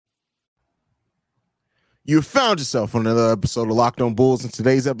You found yourself on another episode of Locked On Bulls. In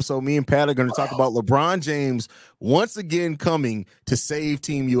today's episode, me and Pat are going to talk about LeBron James once again coming to save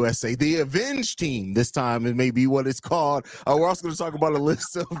Team USA, the Avenge Team. This time, it may be what it's called. We're also going to talk about a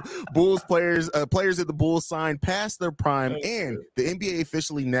list of Bulls players that the Bulls signed past their prime, and the NBA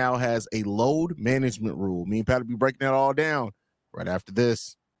officially now has a load management rule. Me and Pat will be breaking that all down right after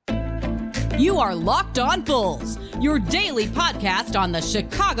this. You are Locked On Bulls, your daily podcast on the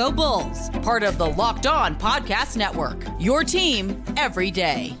Chicago Bulls, part of the Locked On Podcast Network, your team every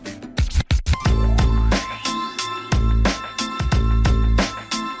day.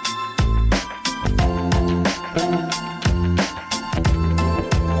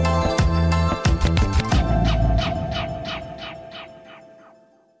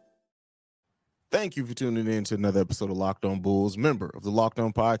 Thank you for tuning in to another episode of Locked On Bulls, member of the Locked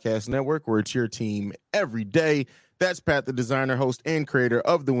On Podcast Network, where it's your team every day. That's Pat, the designer, host, and creator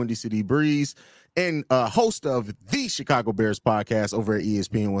of the Windy City Breeze, and host of the Chicago Bears podcast over at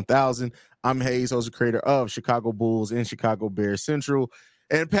ESPN 1000. I'm Hayes, host and creator of Chicago Bulls and Chicago Bears Central.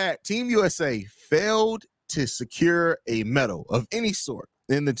 And Pat, Team USA failed to secure a medal of any sort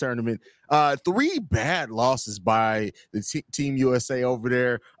in the tournament. 3 bad losses by the Team USA over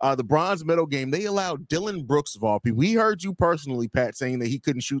there. The bronze medal game, they allowed Dylan Brooks of all people. We heard you personally, Pat, saying that he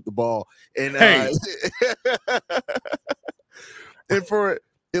couldn't shoot the ball. And, and for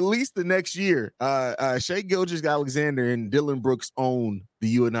at least the next year, Shai Gilgeous-Alexander and Dylan Brooks own the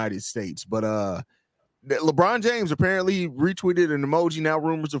United States. But LeBron James apparently retweeted an emoji. Now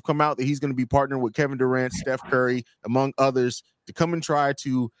rumors have come out that he's going to be partnering with Kevin Durant, Steph Curry, among others, to come and try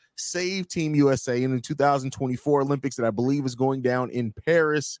to save Team USA in the 2024 Olympics that I believe is going down in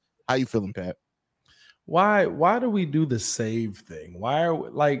Paris. How you feeling, Pat? Why do we do the save thing? Why are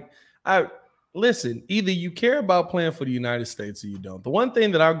we, listen, either you care about playing for the United States or you don't. The one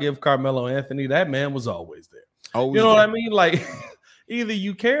thing that I'll give Carmelo Anthony, that man was always there. Always you know there. what I mean? Like, either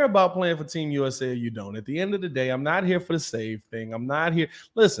you care about playing for Team USA or you don't. At the end of the day, I'm not here for the save thing. I'm not here.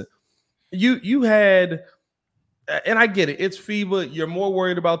 Listen, you had, and I get it, it's FIBA. You're more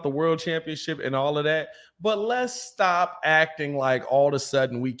worried about the world championship and all of that. But let's stop acting like all of a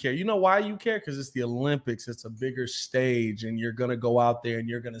sudden we care. You know why you care? Because it's the Olympics. It's a bigger stage, and you're going to go out there and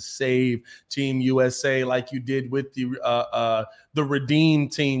you're going to save Team USA like you did with the Redeem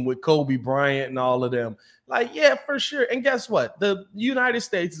team with Kobe Bryant and all of them. Like, yeah, for sure. And guess what? The United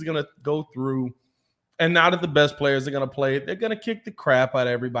States is going to go through, and now that the best players are going to play it, they're going to kick the crap out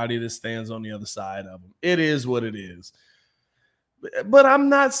of everybody that stands on the other side of them. It is what it is. But I'm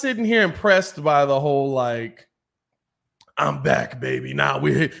not sitting here impressed by the whole, like, I'm back, baby. Now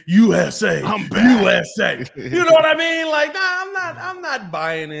we're USA. I'm back. USA. You know what I mean? Like, nah, I'm not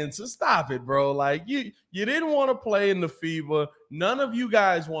buying into. Stop it, bro. Like, you didn't want to play in the FIBA. None of you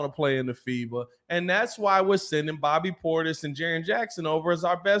guys want to play in the FIBA. And that's why we're sending Bobby Portis and Jaren Jackson over as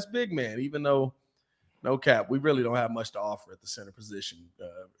our best big man, even though, no cap, we really don't have much to offer at the center position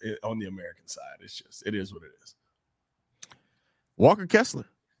on the American side. It is what it is. Walker Kessler.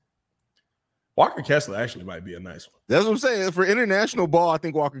 Walker Kessler actually might be a nice one. That's what I'm saying. For international ball, I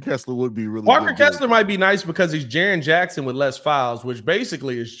think Walker Kessler would be really Walker good. Kessler might be nice because he's Jaren Jackson with less fouls, which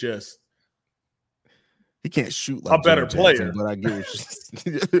basically is just he can't shoot like a better Jaren player. Jackson, but I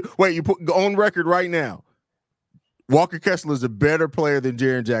get it. Wait, you put on record right now. Walker Kessler is a better player than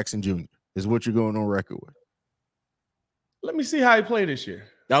Jaren Jackson Jr. is what you're going on record with. Let me see how he played this year.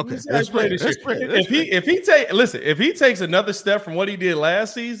 Okay, if he takes another step from what he did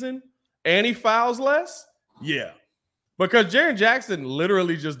last season and he fouls less, yeah. Because Jaren Jackson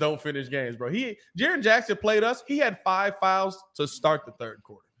literally just don't finish games, bro. Jaren Jackson played us. He had 5 fouls to start the third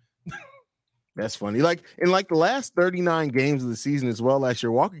quarter. That's funny. Like in the last 39 games of the season as well last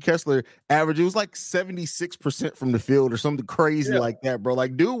year, Walker Kessler average, it was like 76% from the field or something crazy like that, bro.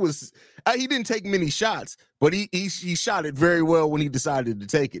 Like dude was, he didn't take many shots, but he shot it very well when he decided to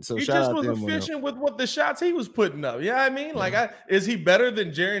take it. So he shout just out was to him. efficient with what the shots he was putting up. Yeah, I mean, like, is he better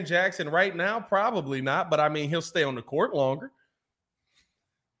than Jaren Jackson right now? Probably not, but I mean, he'll stay on the court longer.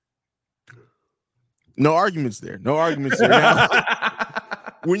 No arguments there. No arguments there. Now,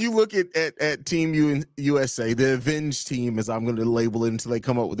 when you look at Team USA, the Avenge team, as I'm going to label it until they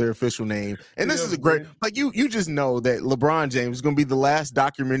come up with their official name, and this is a great, like you just know that LeBron James is going to be the last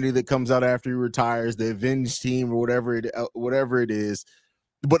documentary that comes out after he retires, the Avenge team or whatever it is.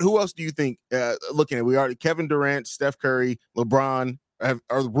 But who else do you think? Looking at, we already Kevin Durant, Steph Curry, LeBron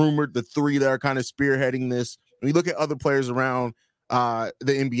are rumored the 3 that are kind of spearheading this. When you look at other players around the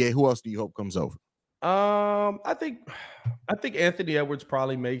NBA, who else do you hope comes over? I think Anthony Edwards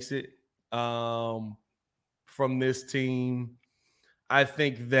probably makes it from this team. I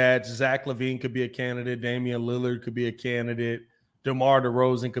think that Zach LaVine could be a candidate. Damian Lillard could be a candidate. DeMar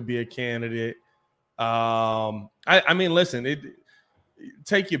DeRozan could be a candidate. I mean, listen,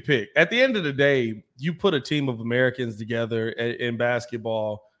 take your pick. At the end of the day, you put a team of Americans together in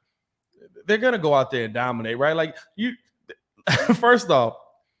basketball, they're going to go out there and dominate, right? Like first off,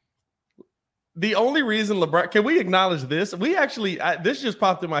 the only reason LeBron, can we acknowledge this? We actually, this just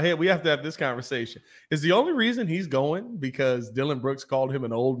popped in my head. We have to have this conversation. Is the only reason he's going because Dillon Brooks called him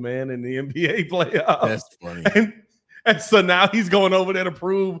an old man in the NBA playoffs? That's funny. And so now he's going over there to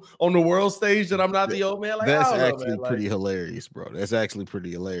prove on the world stage that I'm not the old man. Like, that's actually pretty hilarious, bro. That's actually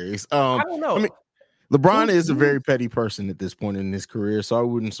pretty hilarious. I don't know. I mean, LeBron is a very petty person at this point in his career, so it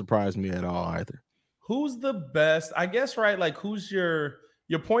wouldn't surprise me at all either. Who's the best? I guess, right? Like, who's your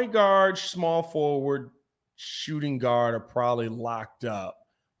point guard, small forward, shooting guard are probably locked up.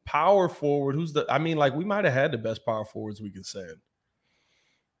 Power forward, we might have had the best power forwards we can send.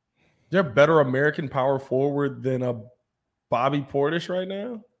 Is there a better American power forward than a Bobby Portis right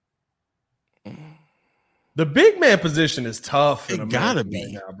now? The big man position is tough. It gotta be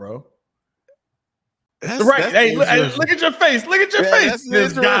right now, bro. That's look at your face. Look at your face.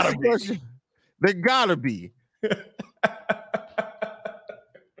 There's gotta be. There gotta be.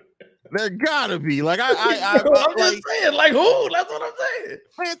 There gotta be. Like I'm just saying. Like who? That's what I'm saying.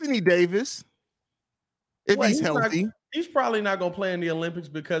 Anthony Davis, if he's healthy. He's probably not going to play in the Olympics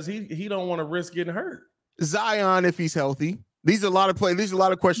because he don't want to risk getting hurt. Zion, if he's healthy. These are a lot of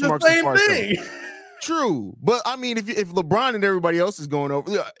question marks. Same thing. True. But, I mean, if LeBron and everybody else is going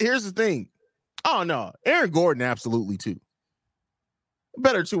over, here's the thing. Oh, no. Aaron Gordon, absolutely, too.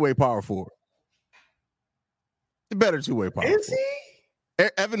 Better two-way power forward. Better two-way power forward. Is he?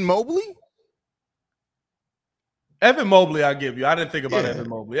 Evan Mobley? Evan Mobley, I'll give you. I didn't think about Evan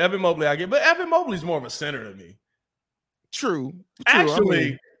Mobley. Evan Mobley, I give. But Evan Mobley's more of a center to me. True.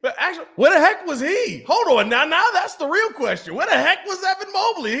 Actually, where the heck was he? Hold on. Now that's the real question. Where the heck was Evan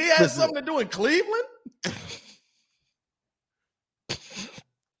Mobley? He had something to do in Cleveland?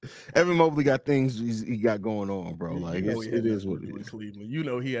 Evan Mobley got things he got going on, bro. Like, it is what it is. Cleveland. You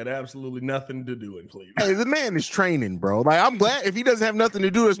know he had absolutely nothing to do in Cleveland. Hey, the man is training, bro. Like, I'm glad if he doesn't have nothing to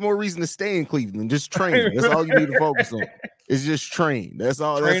do, there's more reason to stay in Cleveland. Just train. That's all you need to focus on. It's just train. That's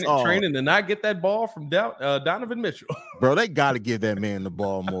all. Training to not get that ball from Donovan Mitchell. Bro, they got to give that man the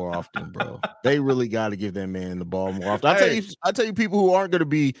ball more often, bro. They really got to give that man the ball more often. I tell you, people who aren't going to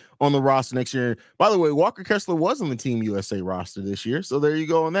be on the roster next year. By the way, Walker Kessler was on the Team USA roster this year, so there you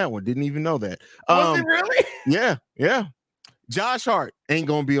go on that one. Didn't even know that. Was he really? Yeah. Josh Hart ain't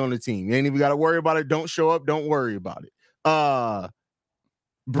going to be on the team. You ain't even got to worry about it. Don't show up. Don't worry about it.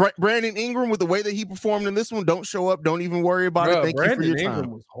 Brandon Ingram, with the way that he performed in this one, don't show up. Don't even worry about it. Thank you for your time. Brandon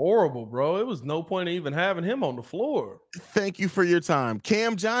Ingram was horrible, bro. It was no point in even having him on the floor. Thank you for your time.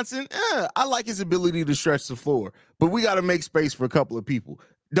 Cam Johnson, I like his ability to stretch the floor, but we got to make space for a couple of people.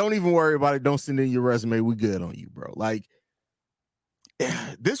 Don't even worry about it. Don't send in your resume. We good on you, bro. Like,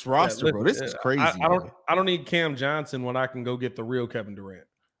 this roster, bro, this is crazy. I don't need Cam Johnson when I can go get the real Kevin Durant.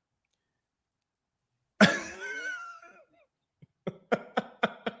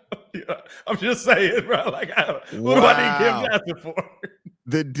 I'm just saying, bro. Like, what do I need Cam Johnson for?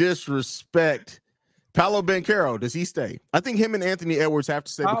 The disrespect. Paolo Banchero, does he stay? I think him and Anthony Edwards have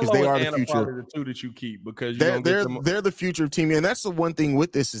to stay because they are the future. The two that you keep because they're the future of team. And that's the one thing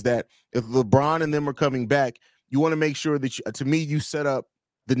with this is that if LeBron and them are coming back, you want to make sure that to me you set up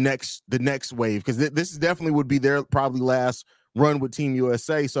the next wave because this definitely would be their probably last run with Team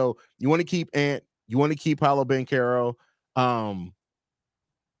USA. So you want to keep Ant, you want to keep Paolo Banchero,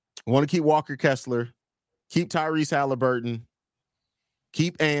 you want to keep Walker Kessler, keep Tyrese Halliburton,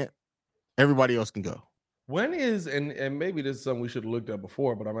 keep Ant. Everybody else can go. When is and maybe this is something we should have looked at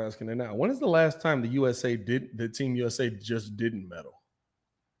before, but I'm asking it now. When is the last time the Team USA just didn't medal?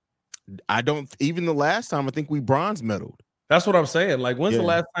 Even the last time I think we bronze medaled. That's what I'm saying. Like, when's the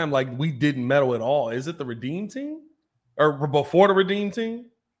last time like we didn't medal at all? Is it the Redeem team or before the Redeem team?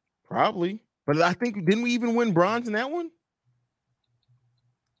 Probably, but I think didn't we even win bronze in that one?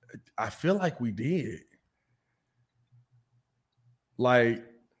 I feel like we did. Like,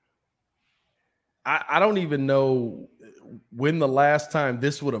 I don't even know when the last time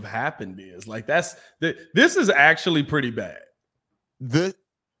this would have happened is. Like, this is actually pretty bad.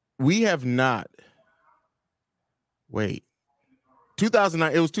 We have not. Wait.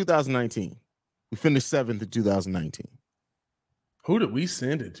 2009. It was 2019. We finished 7th in 2019. Who did we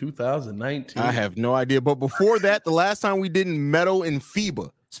send in 2019? I have no idea. But before that, the last time we didn't medal in FIBA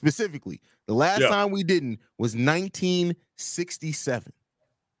specifically, the last time we didn't was 1967.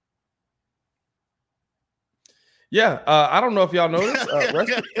 Yeah, I don't know if y'all know this.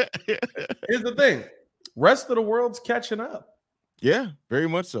 Here's the thing. Rest of the world's catching up. Yeah, very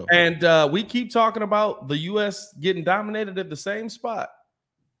much so. And we keep talking about the U.S. getting dominated at the same spot.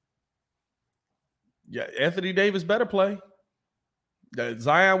 Yeah, Anthony Davis better play.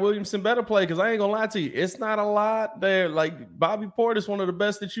 Zion Williamson better play, because I ain't going to lie to you. It's not a lot there. Like, Bobby Portis one of the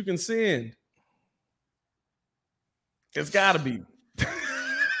best that you can send. It's got to be.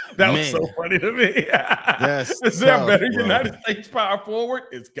 That was so funny to me. Is there a better United States power forward?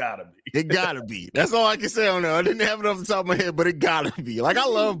 It's gotta be. It gotta be. That's all I can say on that. I didn't have it off the top of my head, but it gotta be. Like, I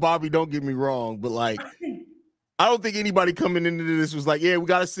love Bobby, don't get me wrong, but like, I don't think anybody coming into this was like, yeah, we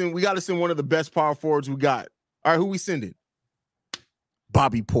gotta send one of the best power forwards we got. All right, who we sending?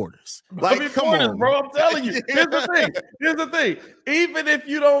 Bobby Portis. Like, Bobby come Portis, on, bro. I'm telling you. Here's the thing. Even if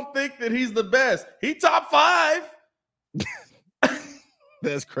you don't think that he's the best, he top 5.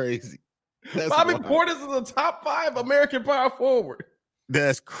 That's crazy. Bobby Portis is a top 5 American power forward.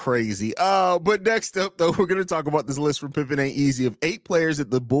 That's crazy. But next up, though, we're going to talk about this list from Pippen Ain't Easy of 8 players that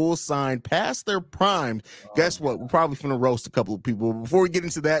the Bulls signed past their prime. Guess what? We're probably going to roast a couple of people. But before we get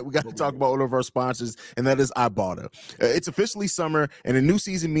into that, we got to talk about one of our sponsors, and that is Ibotta. It's officially summer, and a new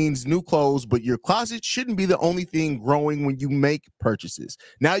season means new clothes, but your closet shouldn't be the only thing growing when you make purchases.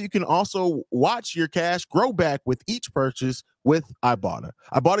 Now you can also watch your cash grow back with each purchase with Ibotta.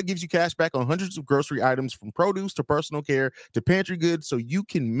 Ibotta gives you cash back on hundreds of grocery items, from produce to personal care to pantry goods, so you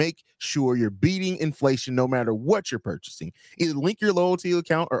can make sure you're beating inflation no matter what you're purchasing. Either link your loyalty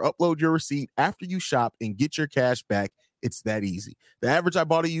account or upload your receipt after you shop and get your cash back. It's that easy. The average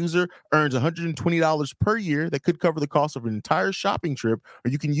Ibotta user earns $120 per year that could cover the cost of an entire shopping trip, or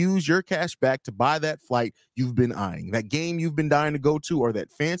you can use your cash back to buy that flight you've been eyeing, that game you've been dying to go to, or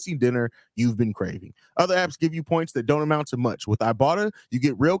that fancy dinner you've been craving. Other apps give you points that don't amount to much. With Ibotta, you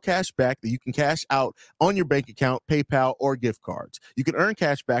get real cash back that you can cash out on your bank account, PayPal, or gift cards. You can earn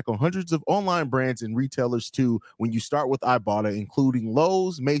cash back on hundreds of online brands and retailers too when you start with Ibotta, including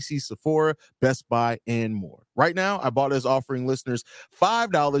Lowe's, Macy's, Sephora, Best Buy, and more. Right now, Ibotta is offering listeners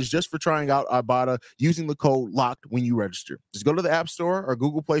 $5 just for trying out Ibotta using the code LOCKED when you register. Just go to the App Store or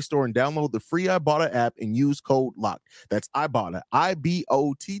Google Play Store and download the free Ibotta app and use code LOCKED. That's Ibotta,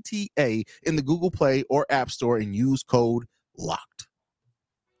 IBOTTA, in the Google Play or App Store, and use code LOCKED.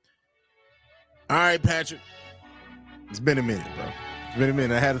 All right, Patrick. It's been a minute, bro. It's been a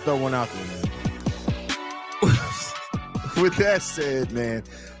minute. I had to throw one out there, man. With that said, man,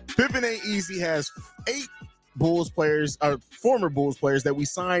 Pippen Ain't Easy has 8 Bulls players, former Bulls players that we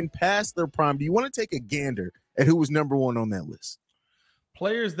signed past their prime. Do you want to take a gander at who was number 1 on that list?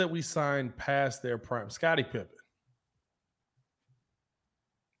 Players that we signed past their prime. Scottie Pippen.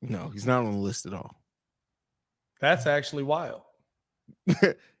 No, he's not on the list at all. That's actually wild.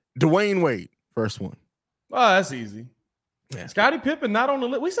 Dwayne Wade, first one. Oh, that's easy. Yeah. Scottie Pippen not on the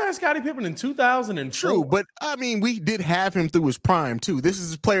list. We signed Scottie Pippen in 2004. True, but I mean, we did have him through his prime too. This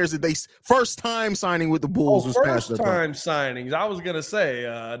is players that they first time signing with the Bulls was past their prime. First time signings. I was gonna say,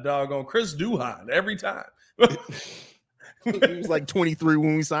 doggone Chris Duhon every time. He was like 23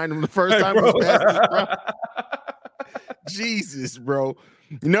 when we signed him the first time. He was past his prime. Jesus, bro.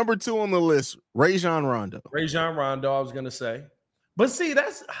 Number 2 on the list, Rajon Rondo. Rajon Rondo, I was gonna say, but see,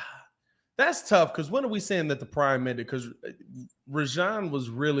 that's tough, because when are we saying that the prime ended? Because Rajon was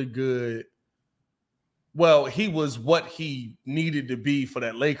really good. Well, he was what he needed to be for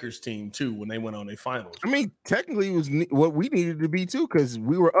that Lakers team too when they went on their finals. I mean, technically, it was what we needed to be too, because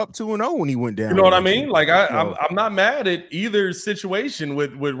we were up 2-0 when he went down. You know what I mean? Like I'm not mad at either situation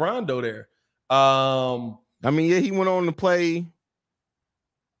with Rondo there. I mean, yeah, he went on to play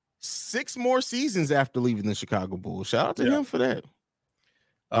 6 more seasons after leaving the Chicago Bulls. Shout out to him for that.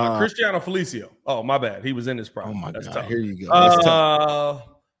 Cristiano Felicio. Oh, my bad. He was in his prime. Oh my That's God. Tough. Here you go.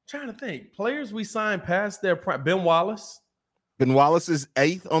 Trying to think. Players we signed past their prime. Ben Wallace. Ben Wallace is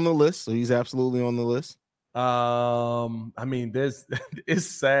 8th on the list, so he's absolutely on the list. I mean, it's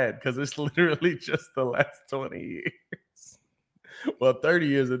sad because it's literally just the last 20 years. Well, 30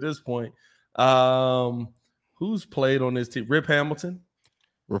 years at this point. Who's played on this team? Rip Hamilton.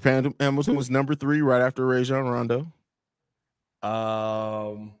 Rip Hamilton was number 3 right after Rajon Rondo.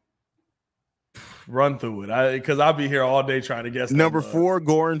 Run through it, because I'll be here all day trying to guess. Number 4,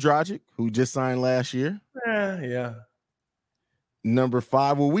 Goran Dragic, who just signed last year. Yeah. Number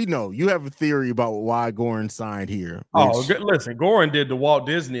 5, well, we know you have a theory about why Goran signed here. Listen, Goran did the Walt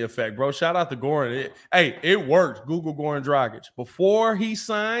Disney effect, bro. Shout out to Goran. It worked. Google Goran Dragic. Before he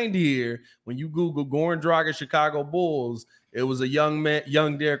signed here, when you Google Goran Dragic Chicago Bulls, it was a young man,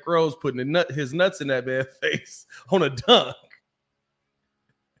 young Derrick Rose putting his nuts in that man's face on a dunk.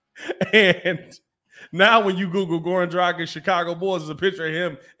 And Now, when you Google Goran Dragic, Chicago Bulls, there's a picture of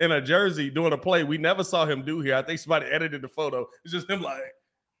him in a jersey doing a play we never saw him do here. I think somebody edited the photo. It's just him like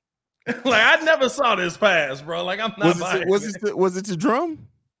I never saw this pass, bro. Like I'm not. Was it to Drum?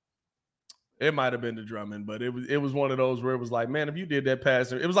 It might have been to Drummond, but it was one of those where it was like, man, if you did that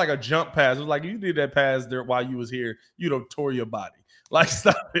pass, it was like a jump pass. It was like if you did that pass there while you was here, you'd have tore your body. Like,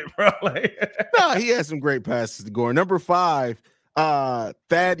 stop it, bro. Like, no, he had some great passes to Goran. Number 5,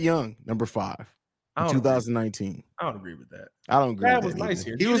 Thad Young, number 5, in 2019. I don't agree with that. I don't agree. Thad with was that nice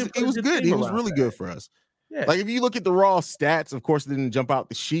either. here. He was good. He was really good for us. Yeah. Like if you look at the raw stats, of course it didn't jump out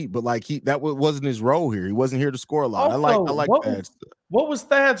the sheet, but like wasn't his role here. He wasn't here to score a lot. Also, I like Thad. What was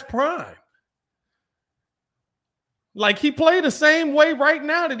Thad's prime? Like he played the same way right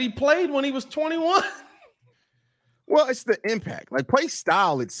now that he played when he was 21. Well, it's the impact. Like play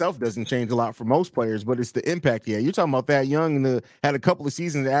style itself doesn't change a lot for most players, but it's the impact. Yeah, you're talking about Thad Young and had a couple of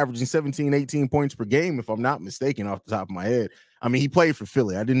seasons averaging 17, 18 points per game, if I'm not mistaken, off the top of my head. I mean, he played for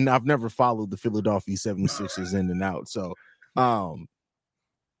Philly. I've never followed the Philadelphia 76ers in and out. So, and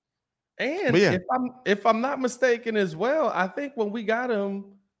yeah. if I'm not mistaken as well, I think when we got him,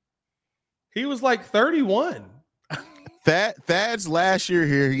 he was like 31. Thad's last year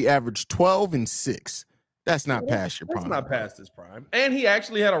here, he averaged 12 and 6. That's not past your prime. That's not past his prime. And he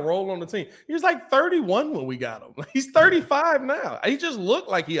actually had a role on the team. He was like 31 when we got him. He's 35 now. He just looked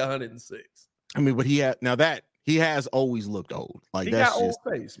like he 106. I mean, but he has always looked old. Like he that's got just,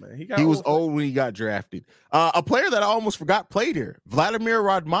 old face, man. He was old when he got drafted. A player that I almost forgot played here, Vladimir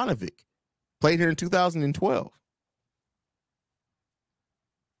Radmanovic, played here in 2012.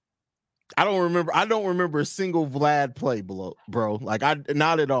 I don't remember a single Vlad play bro. Like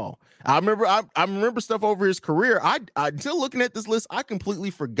not at all. I remember stuff over his career. I until looking at this list, I completely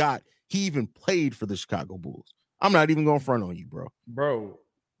forgot he even played for the Chicago Bulls. I'm not even going to front on you, bro. Bro,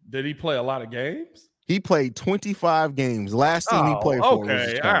 did he play a lot of games? He played 25 games. Last team he played for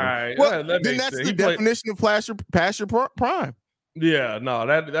was Chicago. All right. Well, then that's the definition of past your prime. Yeah, no,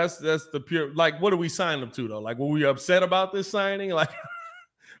 that's the pure. Like, what do we sign him to though? Like, were we upset about this signing? Like.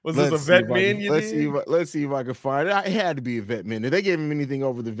 Was this a vet min? Let's see if I can find it. It had to be a vet min. If they gave him anything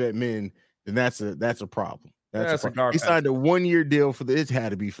over the vet min, then that's a problem. That's a problem. He signed a 1-year deal it had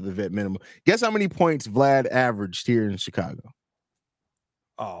to be for the vet minimum. Guess how many points Vlad averaged here in Chicago?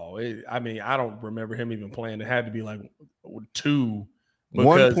 Oh, I don't remember him even playing. It had to be like 2.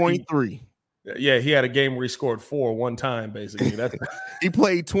 1.3. Yeah, he had a game where he scored 4 one time, basically. He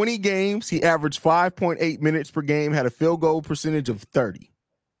played 20 games. He averaged 5.8 minutes per game, had a field goal percentage of 30.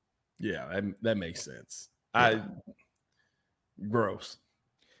 Yeah, that makes sense. Yeah. Gross.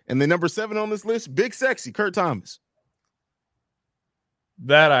 And then number 7 on this list, Big Sexy, Kurt Thomas.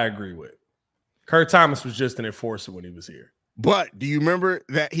 That I agree with. Kurt Thomas was just an enforcer when he was here. But do you remember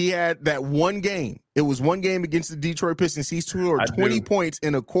that he had that one game? It was one game against the Detroit Pistons. He scored 20 points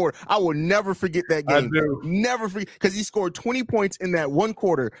in a quarter. I will never forget that game. I do. Never forget, because he scored 20 points in that one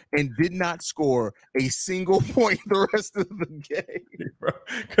quarter and did not score a single point the rest of the game.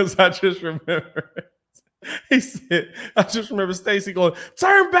 Because I just remember I just remember Stacey going,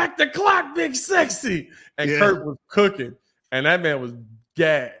 "Turn back the clock, Big Sexy." And Kurt was cooking. And that man was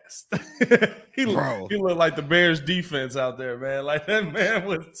gassed. He looked like the Bears defense out there, man. Like that man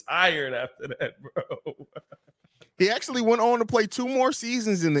was tired after that, bro. He actually went on to play 2 more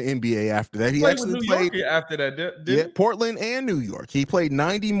seasons in the NBA after that. He actually played after that, Portland and New York. He played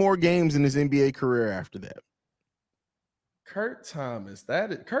 90 more games in his NBA career after that. Kurt Thomas,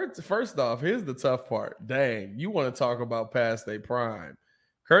 first off, here's the tough part. Dang, you want to talk about past their prime.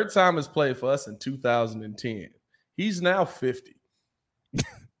 Kurt Thomas played for us in 2010. He's now 50.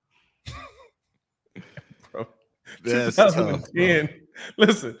 Bro, that's 2010. Tough,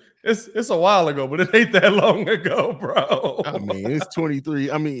 listen, it's a while ago, but it ain't that long ago, bro. I mean, it's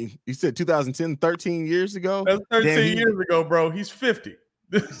 23. I mean, you said 2010, 13 years ago. That's 13 years ago, bro. He's 50.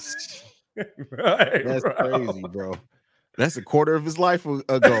 Right, that's crazy, bro. That's a quarter of his life ago,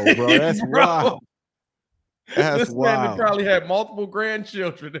 bro. That's wild. That's wild. Man probably had multiple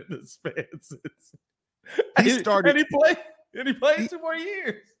grandchildren in the span. He played 2 more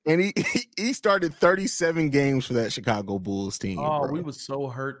years. And he started 37 games for that Chicago Bulls team. Oh, bro. We was so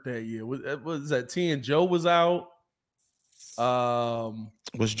hurt that year. Was that T and Joe was out?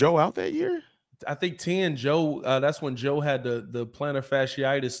 Was Joe out that year? I think T and Joe. That's when Joe had the plantar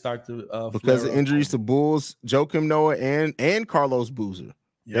fasciitis start to because of injuries to Bulls, Joakim Noah and Carlos Boozer.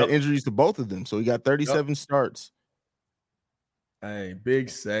 Had injuries to both of them, so he got 37 starts. Hey, Big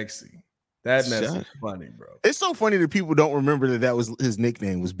Sexy. That mess is funny, bro. It's so funny that people don't remember that was his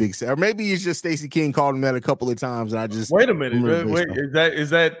nickname was Big Sexy. Or maybe it's just Stacey King called him that a couple of times, and I just wait a minute. Wait, is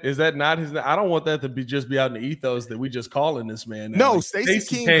that not his? I don't want that to be out in the ethos that we just calling this man. No, like,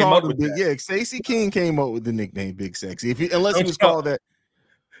 Stacey King called him Big. Yeah, Stacey King came up with the nickname Big Sexy. Unless he was called that.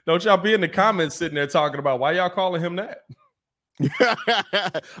 Don't y'all be in the comments sitting there talking about why y'all calling him that?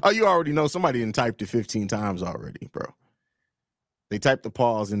 Oh, you already know somebody done typed it 15 times already, bro. They typed the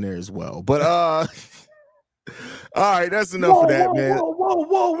pause in there as well. But all right, that's enough of that, man.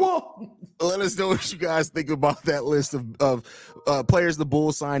 Whoa. Let us know what you guys think about that list of players the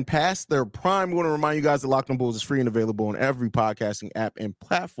Bulls signed past their prime. We want to remind you guys that Locked On Bulls is free and available on every podcasting app and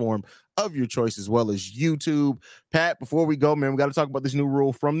platform of your choice, as well as YouTube. Pat, before we go, man, we got to talk about this new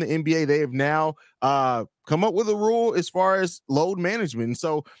rule from the NBA. They have now come up with a rule as far as load management. And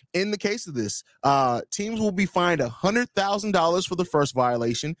so in the case of this, teams will be fined $100,000 for the first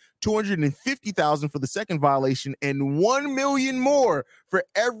violation, $250,000 for the second violation, and $1 million more for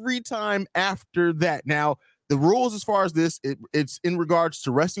every time after that. Now, the rules as far as this, it's in regards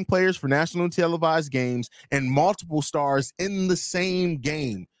to resting players for national televised games and multiple stars in the same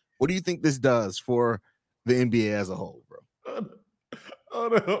game. What do you think this does for the NBA as a whole, bro?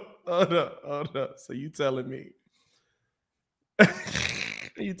 Hold up. So you telling me the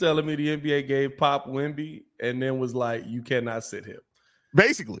NBA gave Pop Wemby and then was like, you cannot sit him?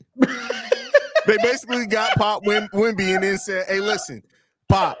 Basically. They basically got Pop Wemby and then said, hey, listen,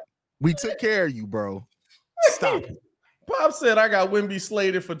 Pop, we took care of you, bro. Stop it. Pop said, I got Wemby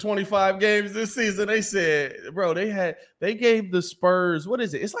slated for 25 games this season. They said, bro, they gave the Spurs, what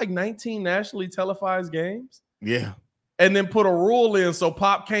is it? It's like 19 nationally televised games. Yeah. And then put a rule in so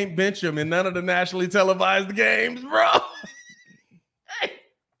Pop can't bench him in none of the nationally televised games, bro. Hey,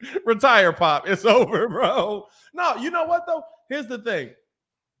 retire, Pop. It's over, bro. No, you know what, though? Here's the thing.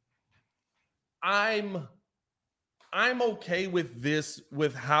 I'm okay with this,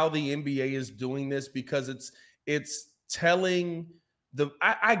 with how the NBA is doing this, because it's telling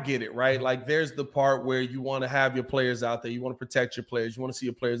I get it, right? Like, there's the part where you want to have your players out there, you want to protect your players, you want to see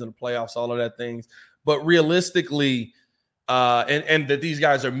your players in the playoffs, all of that things. But realistically, and that these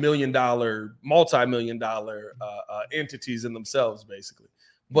guys are multi-million-dollar entities in themselves, basically.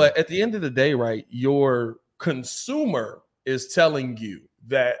 But at the end of the day, right, your consumer is telling you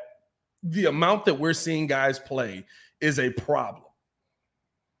that the amount that we're seeing guys play is a problem.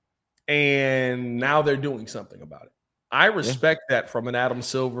 And now they're doing something about it. I respect that from an Adam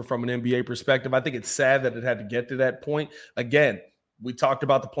Silver, from an NBA perspective. I think it's sad that it had to get to that point. Again, we talked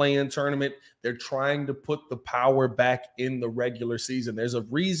about the play-in tournament. They're trying to put the power back in the regular season. There's a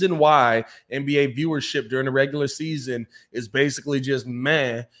reason why NBA viewership during the regular season is basically just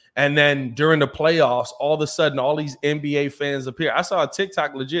meh. And then during the playoffs, all of a sudden, all these NBA fans appear. I saw a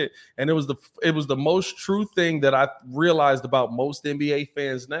TikTok legit, and it was the most true thing that I realized about most NBA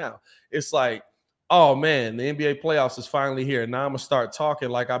fans now. It's like, oh man, the NBA playoffs is finally here. Now I'm gonna start talking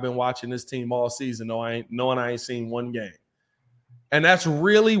like I've been watching this team all season, knowing I ain't seen one game. And that's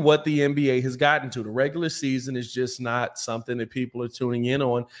really what the NBA has gotten to. The regular season is just not something that people are tuning in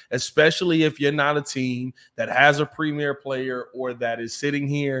on, especially if you're not a team that has a premier player or that is sitting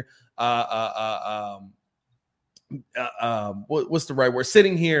here. What's the right word?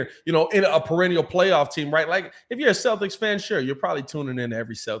 Sitting here, in a perennial playoff team, right? Like, if you're a Celtics fan, sure, you're probably tuning in to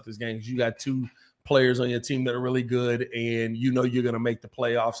every Celtics game because you got two players on your team that are really good, and you're going to make the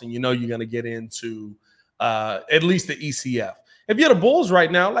playoffs, and you're going to get into at least the ECF. If you're the Bulls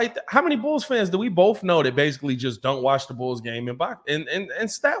right now, like, how many Bulls fans do we both know that basically just don't watch the Bulls game and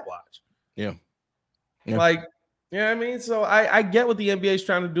stat watch? Yeah. Like, you know what I mean? So I get what the NBA is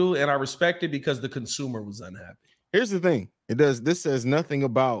trying to do, and I respect it because the consumer was unhappy. Here's the thing. This says nothing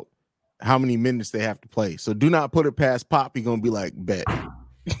about how many minutes they have to play. So do not put it past Pop. He's going to be like, bet.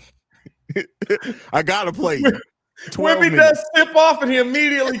 I got to play. When he does tip off and he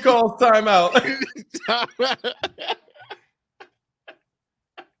immediately calls timeout.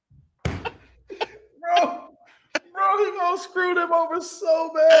 Bro, he gonna screw them over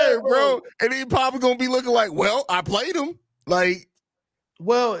so bad, bro. And then Papa gonna be looking like, well, I played him. Like,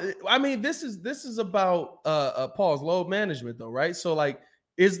 well, I mean, this is about Paul's load management, though, right? So, like,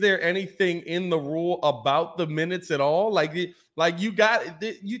 is there anything in the rule about the minutes at all? They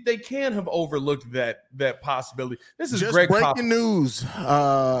can't have overlooked that possibility. This is just Greg breaking Popovich. News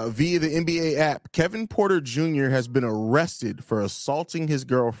via the NBA app. Kevin Porter Jr. has been arrested for assaulting his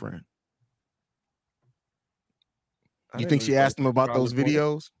girlfriend. You think she asked him about those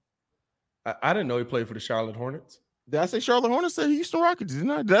videos? I didn't know he played for the Charlotte Hornets. Did I say Charlotte Hornets? I said Houston Rockets, didn't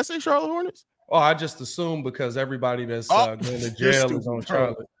I? Did I say Charlotte Hornets? Oh, I just assumed because everybody that's going to jail is on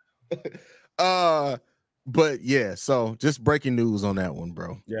Charlotte. But yeah, so just breaking news on that one,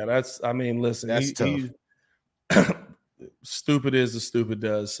 bro. Yeah, listen, that's tough. Stupid is the stupid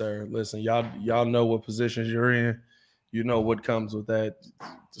does, sir. Listen, y'all know what positions you're in. You know what comes with that.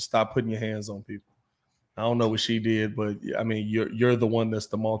 To stop putting your hands on people. I don't know what she did, but I mean, you're the one that's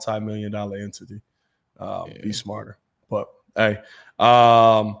the multi-million-dollar entity. Be smarter. But hey,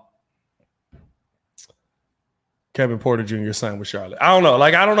 Kevin Porter Jr. signed with Charlotte. I don't know.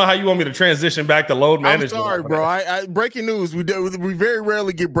 I don't know how you want me to transition back to load management. I'm sorry, bro. I breaking news. We very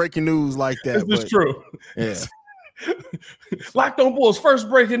rarely get breaking news like that. This is true. Yeah. Locked On Bulls first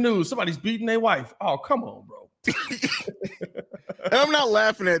breaking news. Somebody's beating their wife. Oh, come on, bro. And I'm not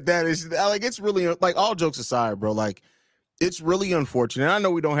laughing at that. It's really all jokes aside, bro. It's really unfortunate. I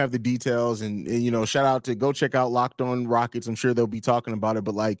know we don't have the details, and shout out to go check out Locked On Rockets. I'm sure they'll be talking about it,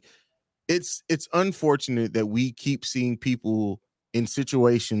 but it's unfortunate that we keep seeing people in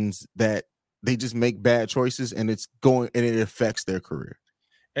situations that they just make bad choices, and it affects their career.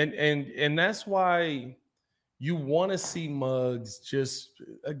 And that's why you want to see Muggs just,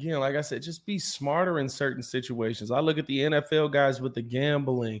 again, like I said, just be smarter in certain situations. I look at the NFL guys with the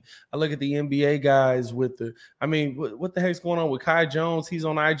gambling. I look at the NBA guys with what the heck's going on with Kai Jones? He's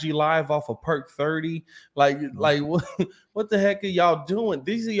on IG Live off of Perk 30. What the heck are y'all doing?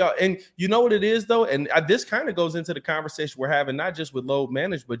 These are y'all. And you know what it is, though? And this kind of goes into the conversation we're having, not just with load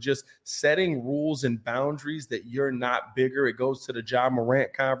management, but just setting rules and boundaries that you're not bigger. It goes to the Ja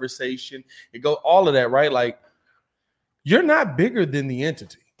Morant conversation. It goes all of that, right? You're not bigger than the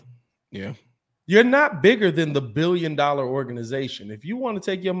entity. Yeah. You're not bigger than the billion-dollar organization. If you want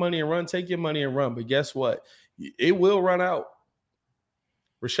to take your money and run, take your money and run. But guess what? It will run out.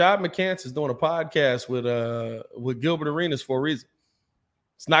 Rashad McCants is doing a podcast with Gilbert Arenas for a reason.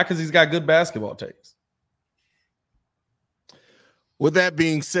 It's not because he's got good basketball takes. With that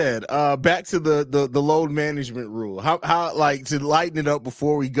being said, back to the load management rule. How to lighten it up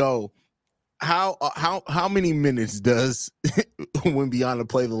before we go. How many minutes does Wembanyama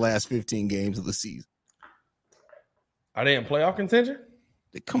play the last 15 games of the season? Are they in playoff contention?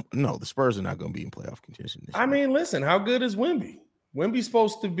 No, the Spurs are not going to be in playoff contention this year. Listen, how good is Wemby? Wemby's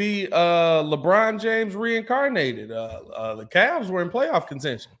supposed to be LeBron James reincarnated. The Cavs were in playoff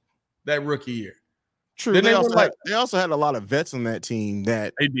contention that rookie year. True. They also had a lot of vets on that team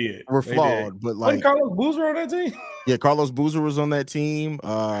that were flawed. But wasn't Carlos Boozer on that team? Yeah, Carlos Boozer was on that team.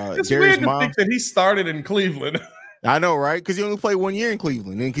 It's weird to think that he started in Cleveland. I know, right? Because he only played 1 year in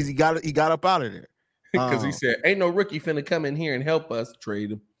Cleveland, and because he got up out of there. Because he said, "Ain't no rookie finna come in here and help us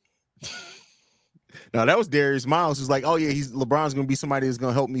trade him." No, that was Darius Miles, who's like, "Oh yeah, LeBron's gonna be somebody that's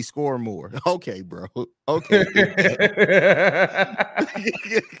gonna help me score more." Okay, bro. Okay,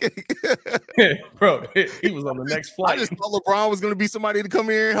 bro. He was on the next flight. I just thought LeBron was gonna be somebody to come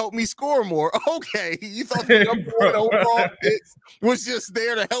here and help me score more. Okay, you thought the number one overall pick was just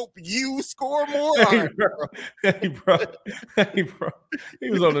there to help you score more? Hey, bro. He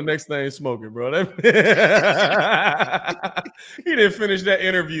was on the next thing smoking, bro. He didn't finish that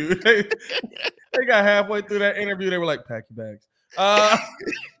interview. They got halfway through that interview. They were like, "Pack your bags."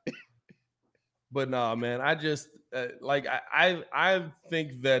 But no, man. I just I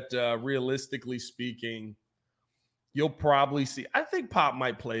think that realistically speaking, you'll probably see. I think Pop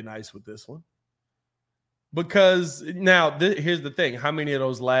might play nice with this one because now here's the thing: how many of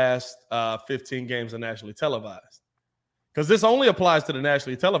those last 15 games are nationally televised? Because this only applies to the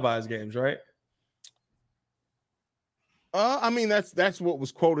nationally televised games, right? That's what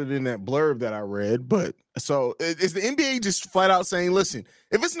was quoted in that blurb that I read. But so is the NBA just flat out saying, listen,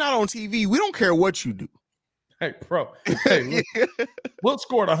 if it's not on TV, we don't care what you do. Hey, bro. Hey, Wilt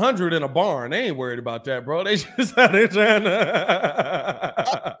scored 100 in a barn. They ain't worried about that, bro. They just out there trying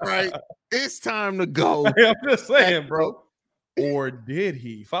to. Right. It's time to go. I'm just saying, bro. Or did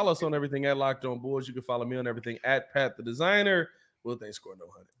he? Follow us on everything at Locked On Bulls. You can follow me on everything at Pat the Designer. Wilt ain't scored no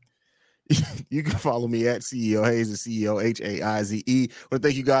 100. You can follow me at CEO Hayes, the CEO Haize. I want to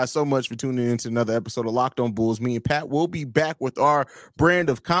thank you guys so much for tuning in to another episode of Locked On Bulls. Me and Pat will be back with our brand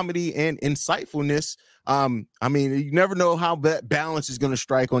of comedy and insightfulness. You never know how that balance is going to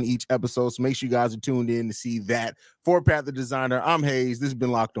strike on each episode, so make sure you guys are tuned in to see that. For Pat the Designer, I'm Hayes. This has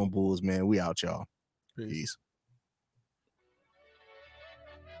been Locked On Bulls, man. We out, y'all. Peace.